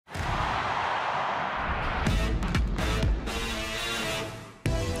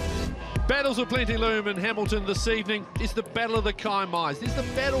Battles of plenty loom in Hamilton this evening. There's the Battle of the Kaimais. There's the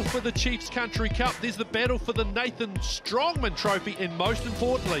battle for the Chiefs Country Cup. There's the battle for the Nathan Strongman Trophy. And most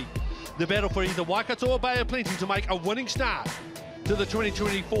importantly, the battle for either Waikato or Bay of Plenty to make a winning start to the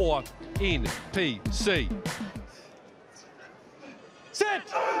 2024 NPC. Sit!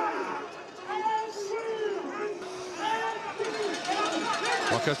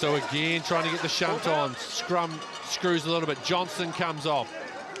 Waikato again trying to get the shunt on. Scrum screws a little bit. Johnson comes off.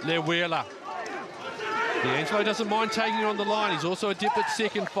 Wheeler. D'Angelo doesn't mind taking on the line. He's also adept at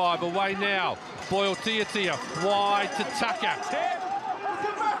second five. Away now. Boyle Tiatia wide to Tucker.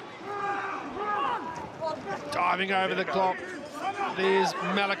 Diving over the clock. There's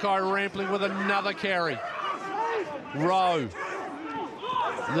Malachi Rampling with another carry. Rowe.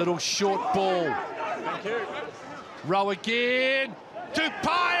 Little short ball. Rowe again.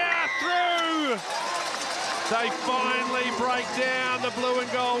 Tupaia through. They finally break down the blue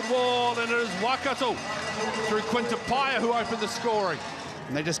and gold wall, and it is Waikato through Quinta Paia who opened the scoring.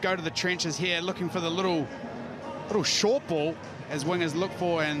 And they just go to the trenches here looking for the little short ball as wingers look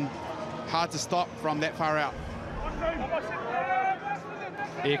for, and hard to stop from that far out.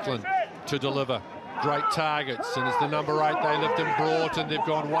 Eklund to deliver. Great targets, and it's the number 8 they lift in Broughton. They've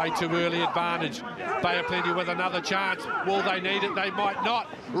gone way too early advantage. Bay of Plenty with another chance. Will they need it? They might not.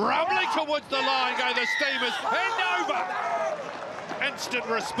 Rumbling towards the line go the Steamers, and over. Instant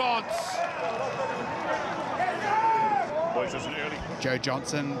response. Joe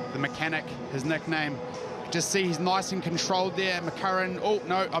Johnson, the mechanic, his nickname. Just see he's nice and controlled there. McCurran, oh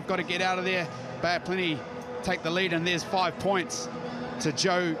no, I've got to get out of there. Bay of Plenty take the lead, and there's 5 points to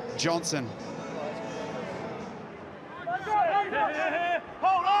Joe Johnson.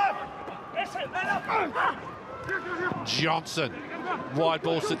 Johnson. Wide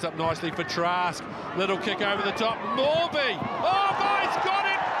ball sits up nicely for Trask. Little kick over the top. Morby. Oh, my, he's got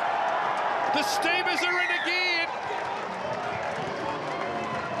it. The Steamers are in again.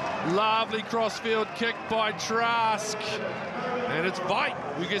 Lovely crossfield kick by Trask. And it's Vite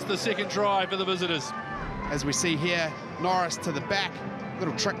who gets the second try for the visitors. As we see here, Norris to the back.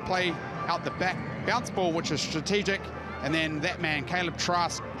 Little trick play out the back. Bounce ball, which is strategic. And then that man, Caleb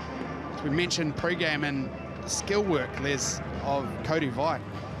Trask, as we mentioned pre-game, and the skill work, Les, of Cody Vite.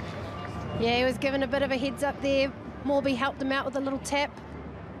 Yeah, he was given a bit of a heads up there. Morby helped him out with a little tap.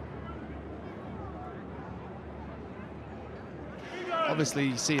 Obviously,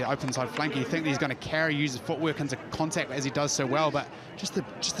 you see an open side flank. You think he's going to carry, use his footwork into contact as he does so well, but just to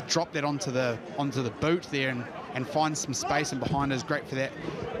drop that onto the boot there and find some space and behind is great for that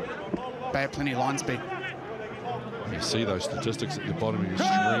Bay of Plenty line speed. You see those statistics at the bottom of your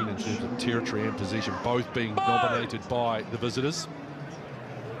screen in terms of territory and possession, both being dominated by the visitors.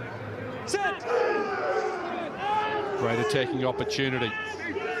 Sit! Great attacking opportunity.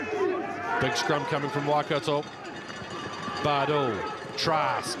 Big scrum coming from Waikato. Bardul,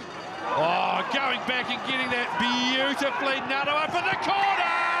 Trask. Oh, going back and getting that beautifully. Narawa for the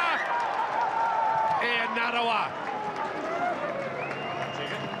corner! And Narawa.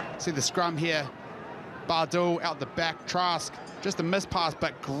 See the scrum here. Bardul out the back, Trask, just a miss pass,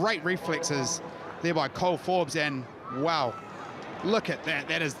 but great reflexes there by Cole Forbes, and wow, look at that,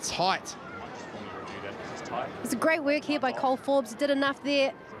 that is tight. It's a great work here by Cole Forbes. He did enough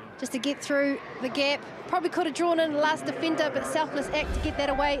there just to get through the gap. Probably could have drawn in the last defender, but selfless act to get that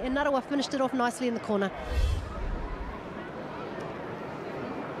away, and Narawa finished it off nicely in the corner.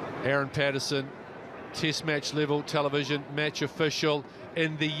 Aaron Patterson, test match level television, match official.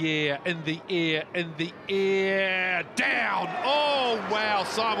 In the air, in the air, in the air, down. Oh, wow,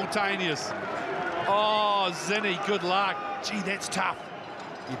 simultaneous. Oh, Zinni, good luck. Gee, that's tough.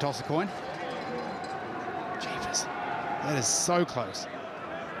 You toss a coin? Jeepers, that is so close.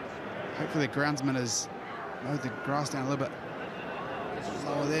 Hopefully the groundsman has mowed the grass down a little bit.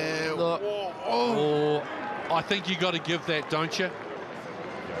 Oh, there. Look. Oh, I think you got to give that, don't you?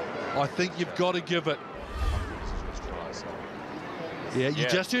 I think you've got to give it. Yeah, you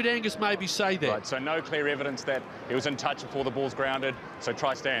just heard Angus maybe say that. Right, so no clear evidence that he was in touch before the ball's grounded, so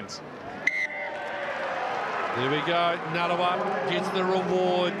try stands. There we go, Narawa gets the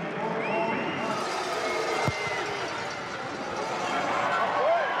reward.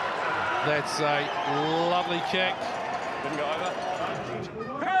 That's a lovely kick. Didn't go over.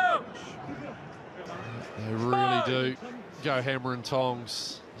 They really do go hammer and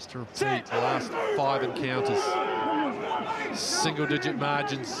tongs. Just to repeat, the last 5 encounters. Single-digit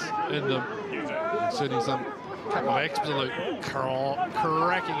margins in them, including some couple of absolute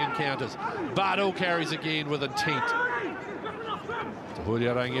cracking encounters. Bardul carries again with intent. Te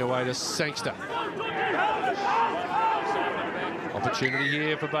Huriarangi away to Sangster. Opportunity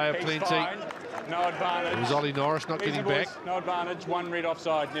here for Bay of He's Plenty. fine. No advantage. It was Ollie Norris not Easy, getting boys. back. No advantage. One red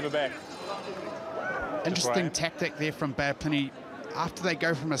offside, never back. Interesting Graham. tactic there from Bay of Plenty. After they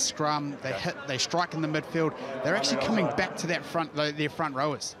go from a scrum, they strike in the midfield. They're actually coming back to that their front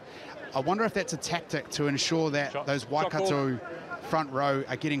rowers. I wonder if that's a tactic to ensure that those Waikato front row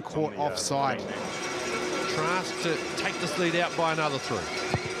are getting caught offside. Trask to take this lead out by another 3.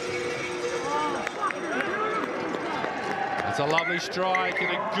 It's a lovely strike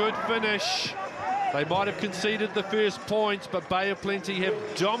and a good finish. They might have conceded the first points, but Bay of Plenty have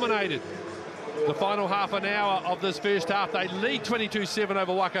dominated the final half an hour of this first half. They lead 22-7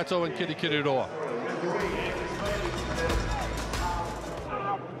 over Waikato and Kirikiriroa.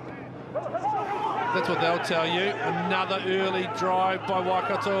 That's what they'll tell you. Another early drive by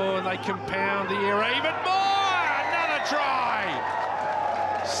Waikato, and they compound the era even more. Another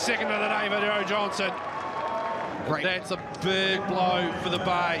try. Second of the day for Joe Johnson. That's a big blow for the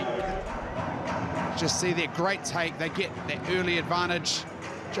Bay. Just see their great take. They get that early advantage.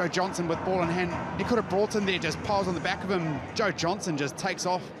 Joe Johnson with ball in hand. He could have brought in there, just piles on the back of him. Joe Johnson just takes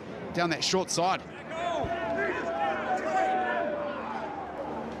off down that short side.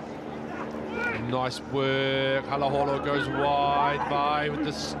 Nice work. Halaholo goes wide. Bay with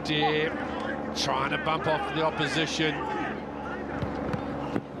the step. Trying to bump off the opposition.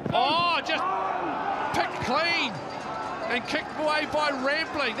 Oh, just picked clean and kicked away by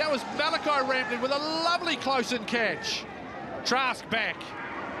Rampling. That was Malachi Rampling with a lovely close-in catch. Trask back.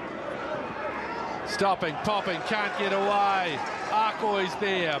 Stopping, popping, can't get away. Arkoi's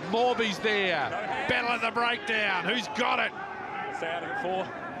there, Morby's there. Battle at the breakdown. Who's got it? Stay out of it, 4.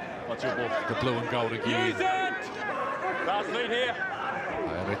 What's your ball? The blue and gold again. Use it! Last lead here.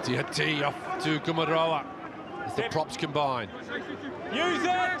 Tiati off to Kumaroa as the props combine. Use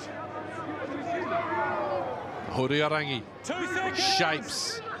it! Huriarangi 2 seconds.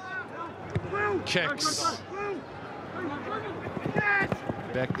 shapes, kicks.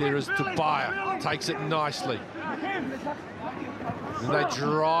 Back there is Tobiah, takes it nicely. And they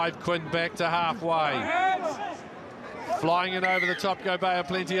drive Quinn back to halfway. Flying it over the top, go Bay of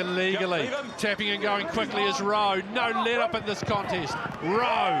Plenty illegally. Tapping and going quickly is Rowe. No let up in this contest.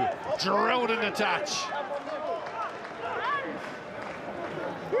 Rowe drilled into touch.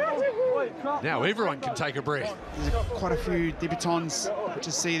 Now everyone can take a breath. There's quite a few debutants.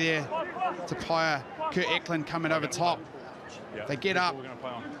 Just see there, Tapia, Kurt Eklund coming over top. They get up.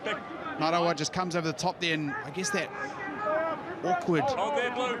 Narawa just comes over the top there, and I guess that awkward,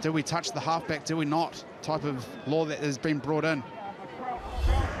 do we touch the halfback, do we not, type of law that has been brought in.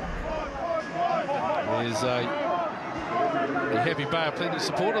 There's a happy Bay of Plenty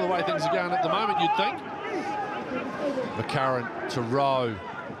supporter the way things are going at the moment, you'd think. McCurran to Rowe.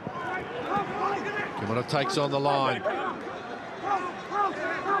 Kimura takes on the line.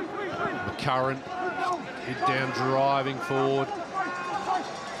 McCurran, head down, driving forward.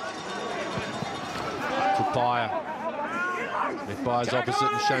 Tapia. Left by his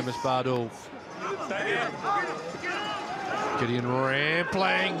opposite, and Seamus Bardul. Gideon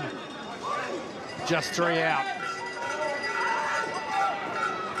Rampling. Just 3 out.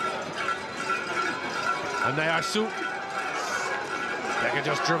 And they are so. Becker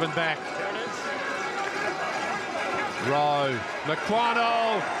just driven back. Rowe,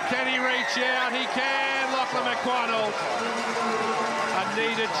 McQuannell, can he reach out? He can, Lachlan McQuannell. A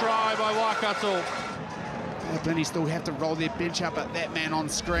needed try by Waikato. Plenty still have to roll their bench up, but that man on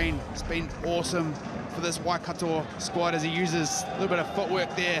screen has been awesome for this Waikato squad as he uses a little bit of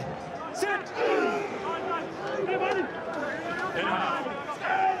footwork there.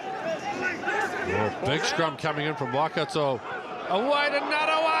 Oh, big scrum coming in from Waikato. Away to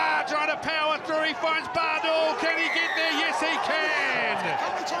Narawa, trying to power through. He finds Bardul. Can he get there? Yes, he can.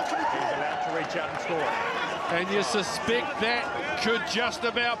 He's allowed to reach out and score. And you suspect that could just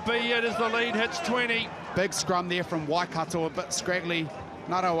about be it as the lead hits 20. Big scrum there from Waikato, a bit scraggly.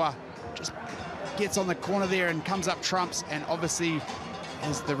 Narawa just gets on the corner there and comes up trumps, and obviously,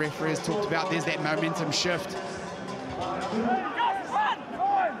 as the referee has talked about, there's that momentum shift.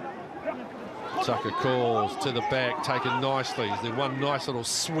 Tucker calls to the back, taken nicely. There's one nice little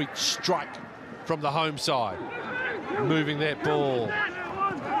sweet strike from the home side. Moving that ball.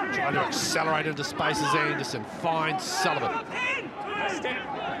 Trying to accelerate into space as Anderson finds Sullivan. A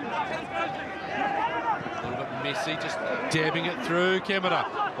little bit messy, just dabbing it through. Camera.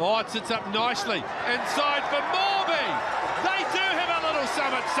 Oh, it sits up nicely. Inside for Morby. They do have a little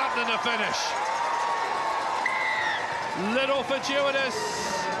something to finish. Little fortuitous.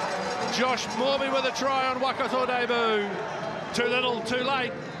 Josh Morby with a try on Waikato debut. Too little, too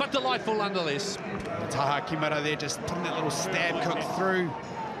late, but delightful nonetheless. Taha Kimura there just putting that little stab cook through.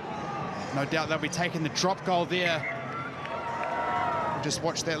 No doubt they'll be taking the drop goal there. Just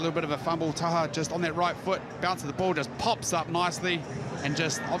watch that little bit of a fumble. Taha just on that right foot, bounce of the ball, just pops up nicely. And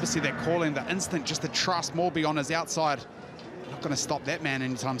just obviously they're calling the instant, just the trust Morby on his outside. Not going to stop that man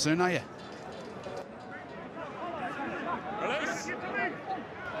anytime soon, are you?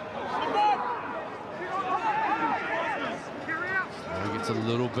 He gets a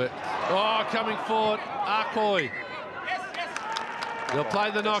little bit. Oh, coming forward, Akoi. They'll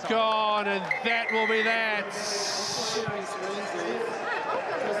play the knock on, and that will be that.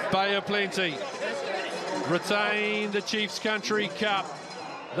 Bay of Plenty retain the Chiefs Country Cup.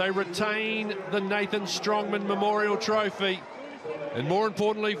 They retain the Nathan Strongman Memorial Trophy. And more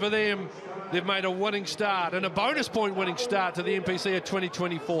importantly for them, they've made a winning start and a bonus point winning start to the NPC of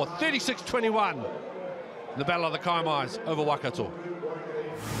 2024. 36-21, the Battle of the Kaimais over Waikato.